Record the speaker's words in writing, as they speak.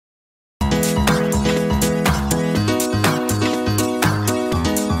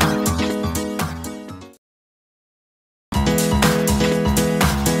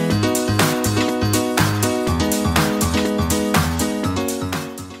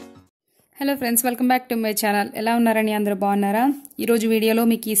Hello friends, welcome back to my channel. ఎలా ఉన్నారని అందరూ బాగున్నారా? ఈరోజు వీడియోలో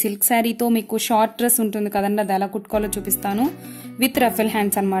మీకు ఈ సిల్క్ శారీతో మీకు షార్ట్ డ్రెస్ ఉంటుంది కదండి, అది ఎలా కుట్టుకోవాలో చూపిస్తాను. విత్ రఫెల్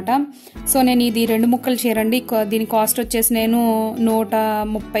హ్యాండ్స్ అనమాట. సో నేను ఇది 2 ముక్కలు చేరండి. దీని కాస్ట్ వచ్చేసి నేను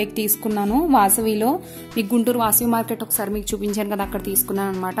 130కి తీసుకున్నాను వాసవిలో. మీకు గుంటూరు వాసవి మార్కెట్ ఒకసారి మీకు చూపించాను కదా, అక్కడ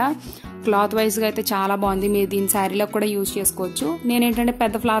తీసుకున్నాను అనమాట. క్లాత్ వైజ్గా అయితే చాలా బాగుంది. మీరు దీని శారీలో కూడా యూజ్ చేసుకోవచ్చు. నేనేంటంటే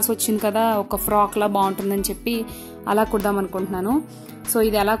పెద్ద ఫ్లవర్స్ వచ్చింది కదా, ఒక ఫ్రాక్లా బాగుంటుందని చెప్పి అలా కుడదాం అనుకుంటున్నాను. సో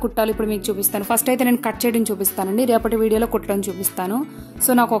ఇది ఎలా కుట్టాలో ఇప్పుడు మీకు చూపిస్తాను. ఫస్ట్ అయితే నేను కట్ చేయడం చూపిస్తానండి, రేపటి వీడియోలో కుట్టడం చూపిస్తాను. సో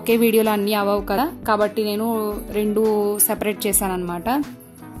నాకు ఒకే వీడియోలో అన్నీ అవ్వవు కదా, కాబట్టి నేను 2 సెపరేట్ చేశాను అనమాట.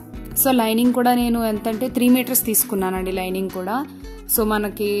 సో లైనింగ్ కూడా నేను ఎంతంటే 3 మీటర్స్ తీసుకున్నానండి లైనింగ్ కూడా. సో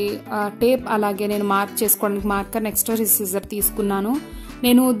మనకి టేప్ అలాగే నేను మార్క్ చేసుకోవడానికి మార్కర్, నెక్స్ట్ సిజర్ తీసుకున్నాను.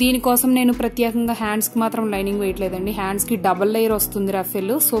 నేను దీనికోసం నేను ప్రత్యేకంగా హ్యాండ్స్కి మాత్రం లైనింగ్ వేయట్లేదండి. హ్యాండ్స్కి డబల్ లేయర్ వస్తుంది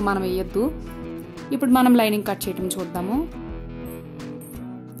రఫెల్, సో మనం వేయద్దు. ఇప్పుడు మనం లైనింగ్ కట్ చేయడం చూద్దాము.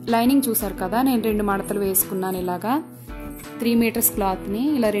 లైనింగ్ చూసారు కదా, నేను 2 మడతలు వేసుకున్నాను. ఇలాగా 3 మీటర్స్ క్లాత్ని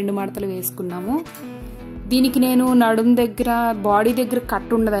ఇలా 2 మడతలు వేసుకున్నాము. దీనికి నేను నడుం దగ్గర, బాడీ దగ్గర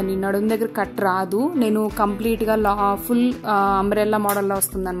కట్ ఉండదండి, నడుం దగ్గర కట్ రాదు. నేను కంప్లీట్గా ఫుల్ అంబ్రెల్లా మోడల్లో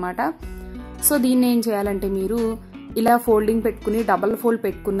వస్తుందన్నమాట. సో దీన్ని ఏం చేయాలంటే, మీరు ఇలా ఫోల్డింగ్ పెట్టుకుని డబల్ ఫోల్డ్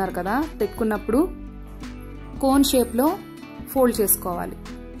పెట్టుకున్నారు కదా, పెట్టుకున్నప్పుడు కోన్ షేప్లో ఫోల్డ్ చేసుకోవాలి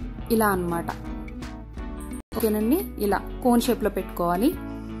ఇలా అన్నమాట. ఓకేనండి, ఇలా కోన్ షేప్లో పెట్టుకోవాలి.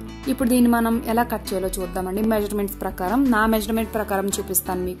 ఇప్పుడు దీన్ని మనం ఎలా కట్ చేయాలో చూద్దామండి. మెజర్మెంట్స్ ప్రకారం, నా మెజర్మెంట్ ప్రకారం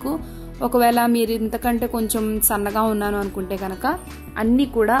చూపిస్తాను మీకు. ఒకవేళ మీరు ఇంతకంటే కొంచెం సన్నగా ఉన్నాను అనుకుంటే కనుక అన్నీ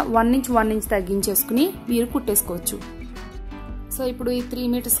కూడా 1 ఇంచ్ 1 ఇంచ్ తగ్గించేసుకుని మీరు కుట్టేసుకోవచ్చు. సో ఇప్పుడు ఈ 3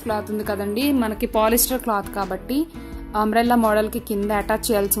 మీటర్స్ క్లాత్ ఉంది కదండి, మనకి పాలిస్టర్ క్లాత్ కాబట్టి అంబ్రెల్లా మోడల్కి కింద అటాచ్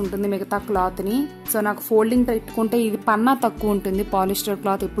చేయాల్సి ఉంటుంది మిగతా క్లాత్ని. సో నాకు ఫోల్డింగ్ పెట్టుకుంటే ఇది పన్నా తక్కువ ఉంటుంది పాలిస్టర్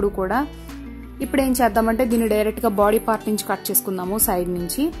క్లాత్ ఎప్పుడు కూడా. ఇప్పుడు ఏం చేద్దామంటే, దీన్ని డైరెక్ట్గా బాడీ పార్ట్ నుంచి కట్ చేసుకుందాము. సైడ్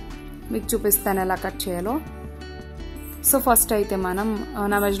నుంచి మీకు చూపిస్తాను ఎలా కట్ చేయాలో. సో ఫస్ట్ అయితే మనం,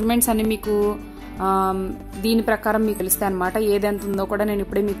 నా మెజర్మెంట్స్ అన్ని మీకు దీని ప్రకారం మీకు తెలుస్తాయి అనమాట. ఏదెంత ఉందో కూడా నేను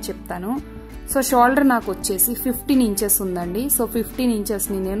ఇప్పుడే మీకు చెప్తాను. సో షోల్డర్ నాకు వచ్చేసి 15 ఇంచెస్ ఉందండి. సో 15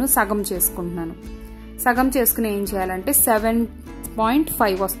 ఇంచెస్ని నేను సగం చేసుకుంటున్నాను. సగం చేసుకుని ఏం చేయాలంటే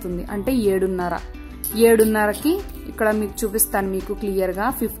 7.5 వస్తుంది, అంటే 7.5కి ఇక్కడ మీకు చూపిస్తాను మీకు క్లియర్గా.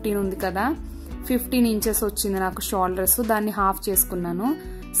 15 ఉంది కదా, 15 ఇంచెస్ వచ్చింది నాకు షోల్డర్స్, దాన్ని హాఫ్ చేసుకున్నాను.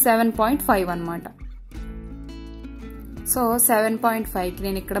 7.5 అనమాట. సో 7.5కి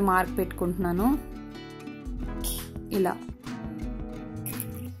నేను ఇక్కడ మార్క్ పెట్టుకుంటున్నాను ఇలా.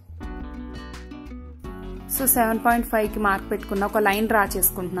 సో 7.5కి మార్క్ పెట్టుకున్న ఒక లైన్ డ్రా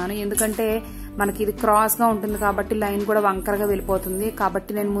చేసుకుంటున్నాను. ఎందుకంటే మనకి ఇది క్రాస్గా ఉంటుంది కాబట్టి లైన్ కూడా వంకరగా వెళ్ళిపోతుంది,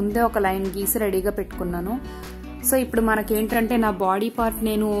 కాబట్టి నేను ముందే ఒక లైన్ గీసి రెడీగా పెట్టుకున్నాను. సో ఇప్పుడు మనకి ఏంటంటే, నా బాడీ పార్ట్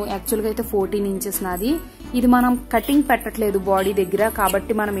నేను యాక్చువల్గా అయితే 14 ఇంచెస్ నాది. ఇది మనం కటింగ్ పెట్టట్లేదు బాడీ దగ్గర,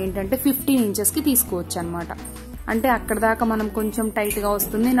 కాబట్టి మనం ఏంటంటే 15 ఇంచెస్కి తీసుకోవచ్చు అనమాట. అంటే అక్కడ దాకా మనం కొంచెం టైట్గా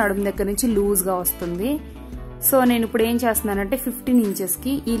వస్తుంది, నడుము దగ్గర నుంచి లూజ్గా వస్తుంది. సో నేను ఇప్పుడు ఏం చేస్తున్నానంటే 15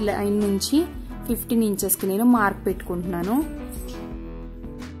 ఇంచెస్కి ఈ లైన్ నుంచి 15 ఇంచెస్కి నేను మార్క్ పెట్టుకుంటున్నాను.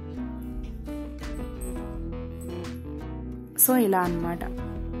 సో ఇలా అన్నమాట.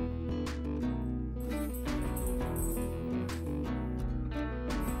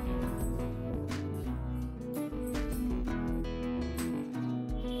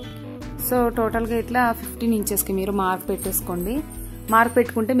 సో టోటల్గా ఇట్లా 15 ఇంచెస్కి మీరు మార్క్ పెట్టేసుకోండి. మార్క్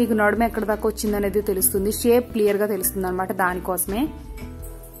పెట్టుకుంటే మీకు నడుము ఎక్కడ దాకా వచ్చింది అనేది తెలుస్తుంది, షేప్ క్లియర్గా తెలుస్తుంది అనమాట. దానికోసమే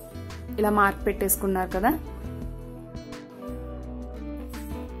ఇలా మార్క్ పెట్టేసుకున్నారు కదా.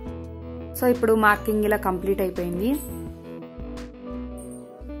 సో ఇప్పుడు మార్కింగ్ ఇలా కంప్లీట్ అయిపోయింది.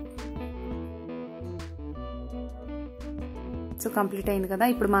 సో కంప్లీట్ అయింది కదా.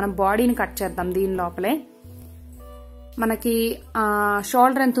 ఇప్పుడు మనం బాడీని కట్ చేద్దాం. దీని లోపలే మనకి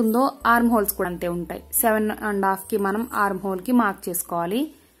షోల్డర్ ఎంత ఉందో ఆర్మ్ హోల్స్ కూడా అంతే ఉంటాయి. 7.5కి మనం ఆర్మ్ హోల్కి మార్క్ చేసుకోవాలి.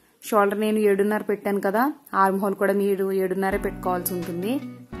 షోల్డర్ నేను 7.5 పెట్టాను కదా, ఆర్మ్ హోల్ కూడా మీరు 7.5 పెట్టుకోవాల్సి ఉంటుంది.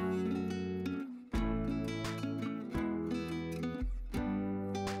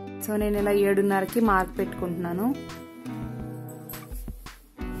 సో నేను ఇలా 7.5కి మార్క్ పెట్టుకుంటున్నాను.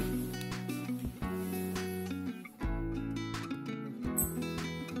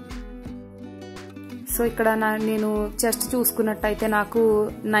 సో ఇక్కడ నేను చెస్ట్ చూసుకున్నట్టయితే నాకు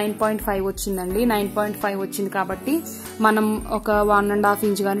 9.5 వచ్చిందండి. 9.5 వచ్చింది కాబట్టి మనం ఒక 1.5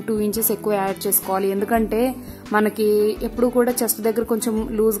 ఇంచ్ కానీ 2 ఇంచెస్ ఎక్కువ యాడ్ చేసుకోవాలి. ఎందుకంటే మనకి ఎప్పుడు కూడా చెస్ట్ దగ్గర కొంచెం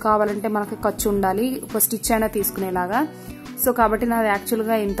లూజ్ కావాలంటే మనకి ఖర్చు ఉండాలి, ఒక స్టిచ్ అయినా తీసుకునేలాగా. సో కాబట్టి నాది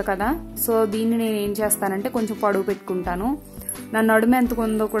యాక్చువల్గా ఇంత కదా. సో దీన్ని నేను ఏం చేస్తానంటే కొంచెం పొడవు పెట్టుకుంటాను. నా నడుము ఎంత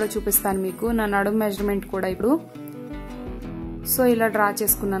ఉందో కూడా చూపిస్తాను మీకు, నా నడుము మెజర్మెంట్ కూడా ఇప్పుడు. సో ఇలా డ్రా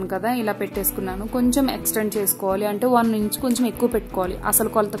చేసుకున్నాను కదా, ఇలా పెట్టేసుకున్నాను. కొంచెం ఎక్స్టెండ్ చేసుకోవాలి, అంటే 1 ఇంచ్ కొంచెం ఎక్కువ పెట్టుకోవాలి. అసలు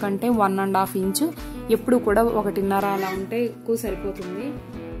కొలత కంటే 1.5 ఇంచ్, ఎప్పుడు కూడా 1.5 అలా ఉంటే ఎక్కువ సరిపోతుంది.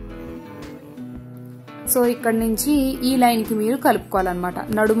 సో ఇక్కడ నుంచి ఈ లైన్కి మీరు కలుపుకోవాలన్నమాట.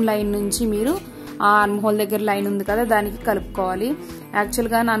 నడుము లైన్ నుంచి మీరు ఆ ఆర్మ్ హోల్ దగ్గర లైన్ ఉంది కదా, దానికి కలుపుకోవాలి.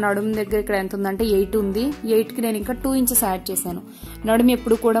 యాక్చువల్గా నా నడుము దగ్గర ఇక్కడ ఎంత ఉందంటే 8 ఉంది. 8కి నేను ఇంకా 2 ఇంచెస్ యాడ్ చేశాను. నడుము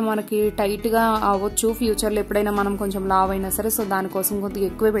ఎప్పుడు కూడా మనకి టైట్గా అవ్వచ్చు ఫ్యూచర్లో, ఎప్పుడైనా మనం కొంచెం లావ్ అయినా సరే. సో దానికోసం కొద్దిగా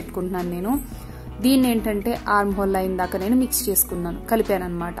ఎక్కువే పెట్టుకుంటున్నాను నేను. దీన్ని ఏంటంటే ఆర్మ్ హోల్ లైన్ దాకా నేను మిక్స్ చేసుకున్నాను, కలిపాను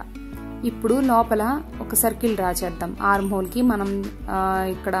అనమాట. ఇప్పుడు లోపల ఒక సర్కిల్ డ్రా చేద్దాం. ఆర్మ్ హోల్కి మనం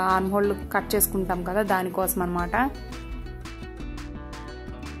ఇక్కడ ఆర్మ్ హోల్ కట్ చేసుకుంటాం కదా, దానికోసం అనమాట.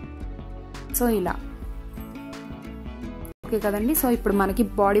 సో ఇలా ఓకే కదండి. సో ఇప్పుడు మనకి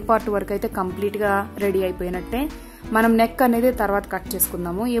బాడీ పార్ట్ వరకు అయితే కంప్లీట్గా రెడీ అయిపోయినట్టే. మనం నెక్ అనేది తర్వాత కట్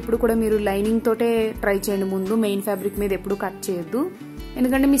చేసుకుందాము. ఎప్పుడు కూడా మీరు లైనింగ్ తోటే ట్రై చేయండి ముందు, మెయిన్ ఫ్యాబ్రిక్ మీద ఎప్పుడు కట్ చేయొద్దు.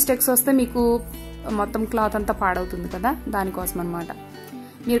 ఎందుకంటే మిస్టేక్స్ వస్తే మీకు మొత్తం క్లాత్ అంతా పాడవుతుంది కదా, దానికోసం అనమాట.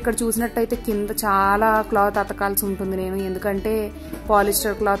 మీరు ఇక్కడ చూసినట్టయితే కింద చాలా క్లాత్ అతకాల్సి ఉంటుంది నేను, ఎందుకంటే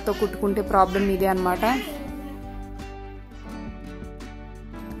పాలిస్టర్ క్లాత్తో కుట్టుకుంటే ప్రాబ్లం ఇదే అనమాట.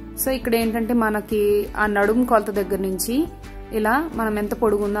 సో ఇక్కడ ఏంటంటే మనకి ఆ నడుము కొలత దగ్గర నుంచి ఇలా మనం ఎంత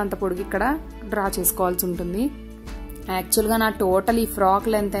పొడుగు ఉందో అంత పొడుగు ఇక్కడ డ్రా చేసుకోవాల్సి ఉంటుంది. యాక్చువల్గా నా టోటల్ ఈ ఫ్రాక్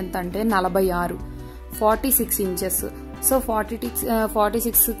లెంత్ ఎంత అంటే 46, 46 ఇంచెస్. సో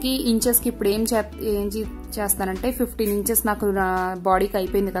 46కి ఇంచెస్కి ఇప్పుడు ఏం చేస్తానంటే 15 ఇంచెస్ నాకు నా బాడీకి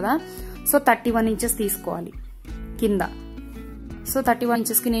అయిపోయింది కదా. సో 31 ఇంచెస్ తీసుకోవాలి కింద. సో 31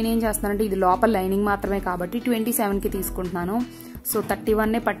 ఇంచెస్కి నేనేం చేస్తానంటే, ఇది లోపల లైనింగ్ మాత్రమే కాబట్టి 27కి తీసుకుంటున్నాను. సో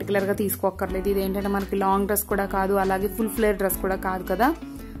 31 పర్టికులర్గా తీసుకోక్కర్లేదు. ఇది ఏంటంటే మనకి లాంగ్ డ్రెస్ కూడా కాదు, అలాగే ఫుల్ ఫ్లేర్ డ్రెస్ కూడా కాదు కదా,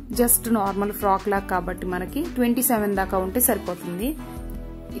 జస్ట్ నార్మల్ ఫ్రాక్ లాగా కాబట్టి మనకి 27 దాకా ఉంటే సరిపోతుంది.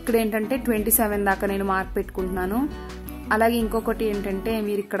 ఇక్కడ ఏంటంటే 27 దాకా నేను మార్క్ పెట్టుకుంటున్నాను. అలాగే ఇంకొకటి ఏంటంటే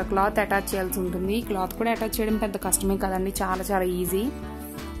మీరు ఇక్కడ క్లాత్ అటాచ్ చేయాల్సి ఉంటుంది. క్లాత్ కూడా అటాచ్ చేయడం పెద్ద కష్టమే కదండి, చాలా చాలా ఈజీ.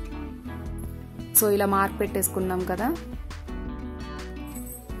 సో ఇలా మార్క్ పెట్టేసుకున్నాం కదా,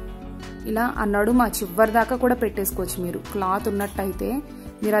 ఇలా ఆ నడుము ఆ చివరి దాకా కూడా పెట్టేసుకోవచ్చు. మీరు క్లాత్ ఉన్నట్టయితే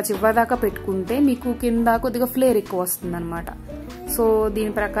మీరు ఆ చివరి దాకా పెట్టుకుంటే మీకు కింద కొద్దిగా ఫ్లేర్ ఎక్కువ వస్తుంది అనమాట. సో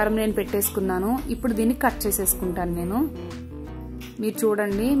దీని ప్రకారం నేను పెట్టేసుకున్నాను. ఇప్పుడు దీన్ని కట్ చేసేసుకుంటాను నేను. మీరు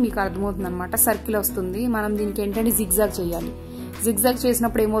చూడండి, మీకు అర్థమవుతుంది అనమాట. సర్కిల్ వస్తుంది. మనం దీనికి ఏంటంటే జిగ్జాగ్ చేయాలి. జిగ్జాగ్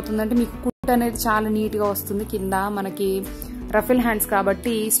చేసినప్పుడు ఏమవుతుందంటే మీకు కుట్ అనేది చాలా నీట్గా వస్తుంది. కింద మనకి రఫిల్ హ్యాండ్స్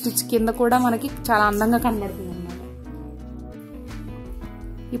కాబట్టి స్టిచ్ కింద కూడా మనకి చాలా అందంగా కనబడుతుంది అనమాట.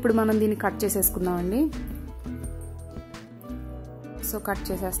 ఇప్పుడు మనం దీన్ని కట్ చేసేసుకుందామండి. సో కట్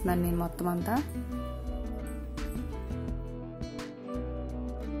చేసేస్తున్నాను నేను మొత్తం అంతా.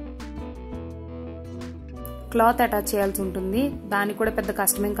 క్లాత్ అటాచ్ చేయాల్సి ఉంటుంది. దానికి కూడా పెద్ద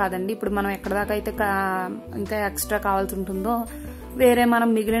కష్టమేం కాదండి. ఇప్పుడు మనం ఎక్కడ దాకా అయితే ఇంకా ఎక్స్ట్రా కావాల్సి ఉంటుందో వేరే మనం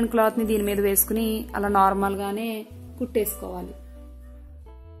మిగిలిన క్లాత్ని దీని మీద వేసుకుని అలా నార్మల్గానే కుట్టేసుకోవాలి.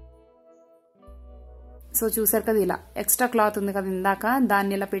 సో చూసారు కదా, ఇలా ఎక్స్ట్రా క్లాత్ ఉంది కదా ఇందాక,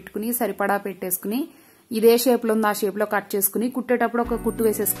 దాన్ని ఇలా పెట్టుకుని సరిపడా పెట్టేసుకుని ఇదే షేప్లో ఉంది ఆ షేప్లో కట్ చేసుకుని కుట్టేటప్పుడు ఒక కుట్టు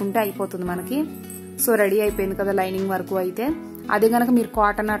వేసేసుకుంటే అయిపోతుంది మనకి. సో రెడీ అయిపోయింది కదా లైనింగ్ వరకు. అయితే అదే గనక మీరు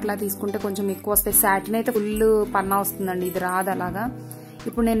కాటన్ అట్లా తీసుకుంటే కొంచెం ఎక్కువ వస్తాయి. సాటిన్ అయితే ఫుల్ పన్నా వస్తుందండి, ఇది రాదు అలాగా.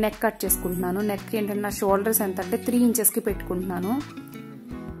 ఇప్పుడు నేను నెక్ కట్ చేసుకుంటున్నాను. నెక్ ఏంటంటే నా షోల్డర్స్ ఎంత అంటే 3 ఇంచెస్కి పెట్టుకుంటున్నాను.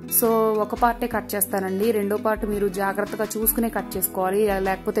 సో ఒక పార్టే కట్ చేస్తానండి, రెండో పార్ట్ మీరు జాగ్రత్తగా చూసుకునే కట్ చేసుకోవాలి,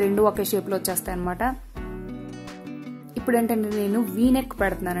 లేకపోతే రెండు ఒకే షేప్లో వచ్చేస్తాయి అనమాట. ఇప్పుడు ఏంటంటే నేను వీ నెక్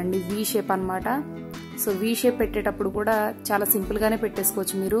పెడుతున్నానండి, వీ షేప్ అనమాట. సో వీ షేప్ పెట్టేటప్పుడు కూడా చాలా సింపుల్గానే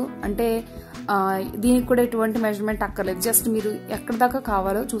పెట్టేసుకోవచ్చు మీరు. అంటే దీనికి కూడా ఎటువంటి మెజర్మెంట్ అక్కర్లేదు, జస్ట్ మీరు ఎక్కడి దాకా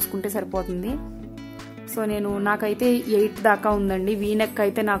కావాలో చూసుకుంటే సరిపోతుంది. సో నాకైతే 8 దాకా ఉందండి. వీ నెక్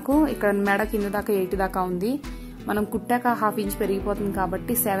అయితే నాకు ఇక్కడ మెడ కింద దాకా 8 దాకా ఉంది. మనం కుట్టాక 1/2 ఇంచ్ పెరిగిపోతుంది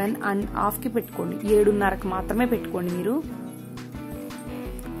కాబట్టి 7.5కి పెట్టుకోండి. 7.5కి మాత్రమే పెట్టుకోండి మీరు.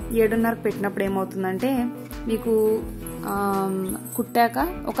 7.5కి పెట్టినప్పుడు ఏమవుతుందంటే మీకు కుట్టాక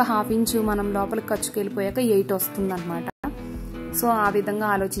ఒక 1/2 ఇంచు మనం లోపలికి ఖర్చుకు వెళ్ళిపోయాక 8 వస్తుంది అనమాట. సో ఆ విధంగా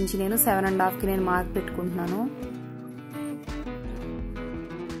ఆలోచించి నేను 7.5కి నేను మార్క్ పెట్టుకుంటున్నాను.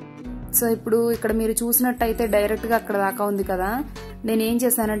 సో ఇప్పుడు ఇక్కడ మీరు చూసినట్టయితే డైరెక్ట్గా అక్కడ దాకా ఉంది కదా, నేను ఏం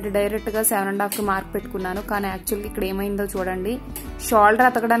చేశానంటే డైరెక్ట్గా 7.5కి మార్క్ పెట్టుకున్నాను. కానీ యాక్చువల్గా ఇక్కడ ఏమైందో చూడండి, షోల్డర్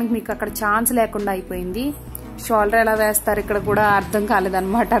అతకడానికి మీకు అక్కడ ఛాన్స్ లేకుండా అయిపోయింది. షోల్డర్ ఎలా వేస్తారు ఇక్కడ కూడా అర్థం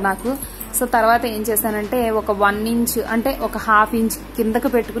కాలేదన్నమాట నాకు. సో తర్వాత ఏం చేశానంటే ఒక 1 ఇంచ్ అంటే ఒక 1/2 ఇంచ్ కిందకి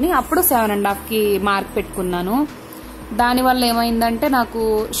పెట్టుకుని అప్పుడు 7.5కి మార్క్ పెట్టుకున్నాను. దానివల్ల ఏమైందంటే నాకు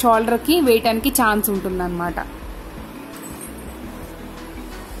షోల్డర్కి వేయటానికి ఛాన్స్ ఉంటుందన్నమాట.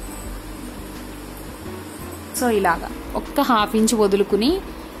 సో ఇలాగా ఒక్క 1/2 ఇంచ్ వదులుకుని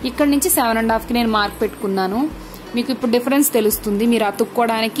ఇక్కడ నుంచి 7.5కి నేను మార్క్ పెట్టుకున్నాను. మీకు ఇప్పుడు డిఫరెన్స్ తెలుస్తుంది. మీరు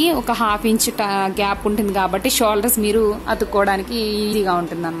అతుక్కోవడానికి ఒక 1/2 ఇంచ్ గ్యాప్ ఉంటుంది కాబట్టి షోల్డర్స్ మీరు అతుక్కోవడానికి ఈజీగా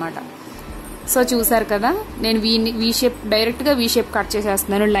ఉంటుంది అనమాట. సో చూసారు కదా, నేను వీ షేప్ డైరెక్ట్గా వీ షేప్ కట్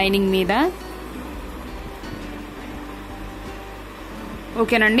చేసేస్తున్నాను లైనింగ్ మీద.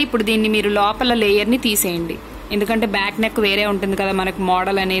 ఓకేనండి, ఇప్పుడు దీన్ని మీరు లోపల లేయర్ని తీసేయండి, ఎందుకంటే బ్యాక్ నెక్ వేరే ఉంటుంది కదా మనకు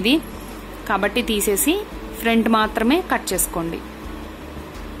మోడల్ అనేది, కాబట్టి తీసేసి ఫ్రంట్ మాత్రమే కట్ చేసుకోండి.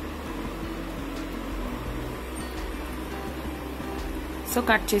 సో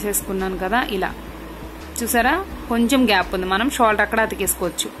కట్ చేసేసుకున్నాను కదా, ఇలా చూసారా కొంచెం గ్యాప్ ఉంది, మనం షోల్డర్ అక్కడ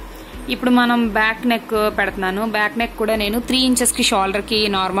అతికేసుకోవచ్చు. ఇప్పుడు మనం బ్యాక్ నెక్ పెడుతున్నాను. బ్యాక్ నెక్ కూడా నేను 3 ఇంచెస్కి షోల్డర్కి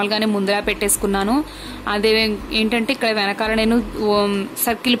నార్మల్గానే ముందుగా పెట్టేసుకున్నాను. అదే ఏంటంటే ఇక్కడ వెనకాల నేను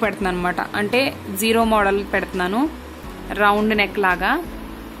సర్కిల్ పెడుతున్నాను అనమాట, అంటే 0 మోడల్ పెడుతున్నాను, రౌండ్ నెక్ లాగా.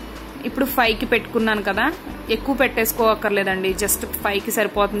 ఇప్పుడు 5కి పెట్టుకున్నాను కదా, ఎక్కువ పెట్టేసుకోవక్కర్లేదండి, జస్ట్ 5కి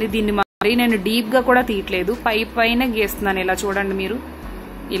సరిపోతుంది. దీన్ని మరి నేను డీప్గా కూడా తీయట్లేదు, పైన గీస్తున్నాను, ఇలా చూడండి మీరు,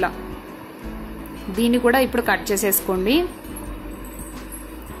 ఇలా. దీన్ని కూడా ఇప్పుడు కట్ చేసేసుకోండి.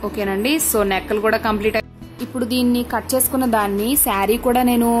 ఓకేనండి, సో నెక్కలు కూడా కంప్లీట్. ఇప్పుడు దీన్ని కట్ చేసుకున్న దాన్ని శారీ కూడా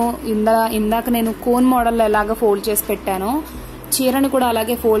నేను ఇందాక నేను కోన్ మోడల్ ఎలాగ ఫోల్డ్ చేసి పెట్టానో, చీరని కూడా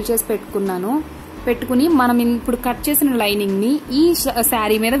అలాగే ఫోల్డ్ చేసి పెట్టుకుని మనం ఇప్పుడు కట్ చేసిన లైనింగ్ ని ఈ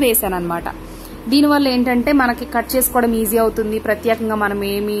శారీ మీద వేసాను అనమాట. దీనివల్ల ఏంటంటే మనకి కట్ చేసుకోవడం ఈజీ అవుతుంది, ప్రత్యేకంగా మనం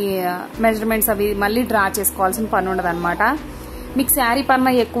ఏమి మెజర్మెంట్స్ అవి మళ్ళీ డ్రా చేసుకోవాల్సిన పని ఉండదు అనమాట. మీకు శారీ పన్న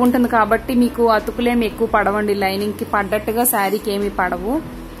ఎక్కువ ఉంటుంది కాబట్టి మీకు అతుకులేమి ఎక్కువ పడవండి, లైనింగ్ కి పడ్డట్టుగా శారీకి ఏమి పడవు.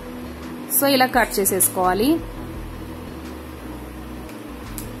 సో ఇలా కట్ చేసేసుకోవాలి.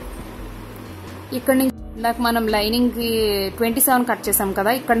 ఇక్కడ నుంచి ఇందాక మనం లైనింగ్ కి 27 కట్ చేసాం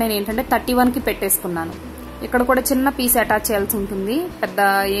కదా, ఇక్కడ నేను ఏంటంటే 31కి పెట్టేసుకున్నాను. ఇక్కడ కూడా చిన్న పీస్ అటాచ్ చేయాల్సి ఉంటుంది, పెద్ద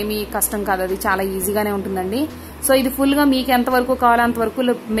ఏమీ కష్టం కాదు, అది చాలా ఈజీగానే ఉంటుందండి. సో ఇది ఫుల్ గా మీకు ఎంతవరకు కావాలో అంతవరకు,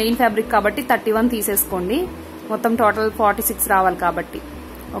 మెయిన్ ఫ్యాబ్రిక్ కాబట్టి 31 తీసేసుకోండి, మొత్తం టోటల్ 46 రావాలి కాబట్టి.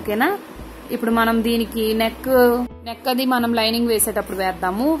 ఓకేనా, ఇప్పుడు మనం దీనికి నెక్ అది మనం లైనింగ్ వేసేటప్పుడు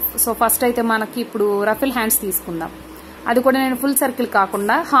వేద్దాము. సో ఫస్ట్ అయితే మనకి ఇప్పుడు రఫిల్ హ్యాండ్స్ తీసుకుందాం. అది కూడా నేను ఫుల్ సర్కిల్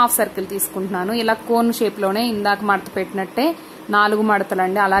కాకుండా హాఫ్ సర్కిల్ తీసుకుంటున్నాను, ఇలా కోన్ షేప్ లోనే ఇందాక మడత పెట్టినట్టే 4 మడతలు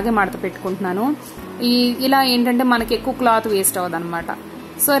అండి, అలాగే మడత పెట్టుకుంటున్నాను. ఇలా ఏంటంటే మనకి ఎక్కువ క్లాత్ వేస్ట్ అవ్వదు అనమాట.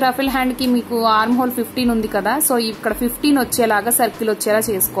 సో రఫిల్ హ్యాండ్ కి మీకు ఆర్మ్ హోల్ 15 ఉంది కదా, సో ఇక్కడ 15 వచ్చేలాగా సర్కిల్ వచ్చేలా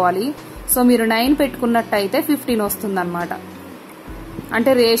చేసుకోవాలి. సో మీరు 9 పెట్టుకున్నట్టయితే 15 వస్తుంది అనమాట,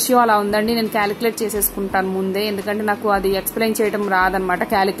 అంటే రేషియో అలా ఉందండి. నేను క్యాలిక్యులేట్ చేసేసుకుంటాను ముందే, ఎందుకంటే నాకు అది ఎక్స్ప్లెయిన్ చేయడం రాదనమాట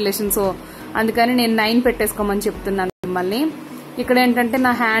క్యాలిక్యులేషన్. సో అందుకని నేను 9 పెట్టేసుకోమని చెప్తున్నాను మిమ్మల్ని. ఇక్కడ ఏంటంటే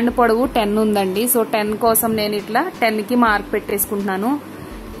నా హ్యాండ్ పొడవు 10 ఉందండి, సో 10 కోసం నేను ఇట్లా 10కి మార్క్ పెట్టేసుకుంటున్నాను.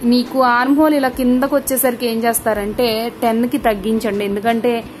 మీకు ఆర్మ్ హోల్ ఇలా కిందకు వచ్చేసరికి ఏం చేస్తారంటే 10కి తగ్గించండి,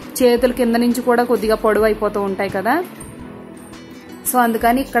 ఎందుకంటే చేతుల కింద నుంచి కూడా కొద్దిగా పొడవు అయిపోతూ ఉంటాయి కదా. సో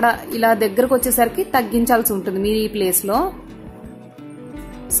అందుకని ఇక్కడ ఇలా దగ్గరకు వచ్చేసరికి తగ్గించాల్సి ఉంటుంది మీరు ఈ ప్లేస్ లో.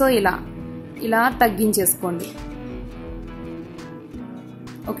 సో ఇలా తగ్గించేసుకోండి.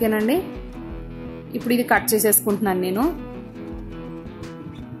 ఓకేనండి, ఇప్పుడు ఇది కట్ చేసేసుకుంటున్నాను నేను,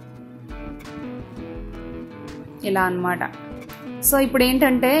 ఇలా అన్నమాట. సో ఇప్పుడు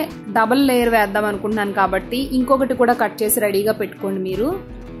ఏంటంటే డబుల్ లేయర్ వేద్దాం అనుకుంటున్నాను కాబట్టి ఇంకొకటి కూడా కట్ చేసి రెడీగా పెట్టుకోండి మీరు.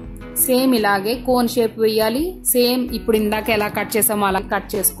 సేమ్ ఇలాగే కోన్ షేప్ వేయాలి, సేమ్ ఇప్పుడు ఇందాక ఎలా కట్ చేసామో అలా కట్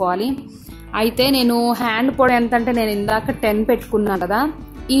చేసుకోవాలి. అయితే నేను హ్యాండ్ పొడవు ఎంత అంటే నేను ఇందాక 10 పెట్టుకున్నాను కదా,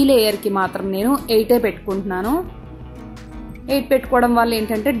 ఈ లేయర్ కి మాత్రం నేను 8 పెట్టుకుంటున్నాను. 8 పెట్టుకోవడం వల్ల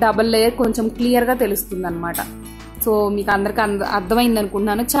ఏంటంటే డబుల్ లేయర్ కొంచెం క్లియర్ గా తెలుస్తుంది అనమాట. సో మీకు అందరికి అర్థమైంది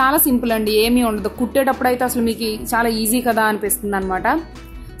అనుకుంటున్నాను, చాలా సింపుల్ అండి, ఏమీ ఉండదు. కుట్టేటప్పుడు అయితే అసలు మీకు చాలా ఈజీ కదా అనిపిస్తుంది అనమాట.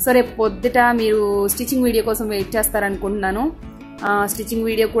 సో రేపు పొద్దుట మీరు స్టిచ్చింగ్ వీడియో కోసం వెయిట్ చేస్తారనుకుంటున్నాను. స్టిచ్చింగ్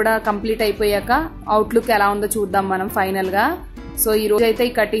వీడియో కూడా కంప్లీట్ అయిపోయాక అవుట్లుక్ ఎలా ఉందో చూద్దాం మనం ఫైనల్ గా. సో ఈ రోజు అయితే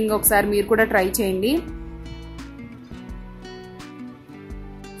ఈ కటింగ్ ఒకసారి మీరు కూడా ట్రై చేయండి.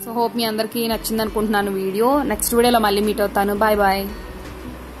 సో హోప్ మీ అందరికీ నచ్చింది అనుకుంటున్నాను వీడియో. నెక్స్ట్ వీడియోలో మళ్ళీ మీట్ అవుతాను. Bye bye.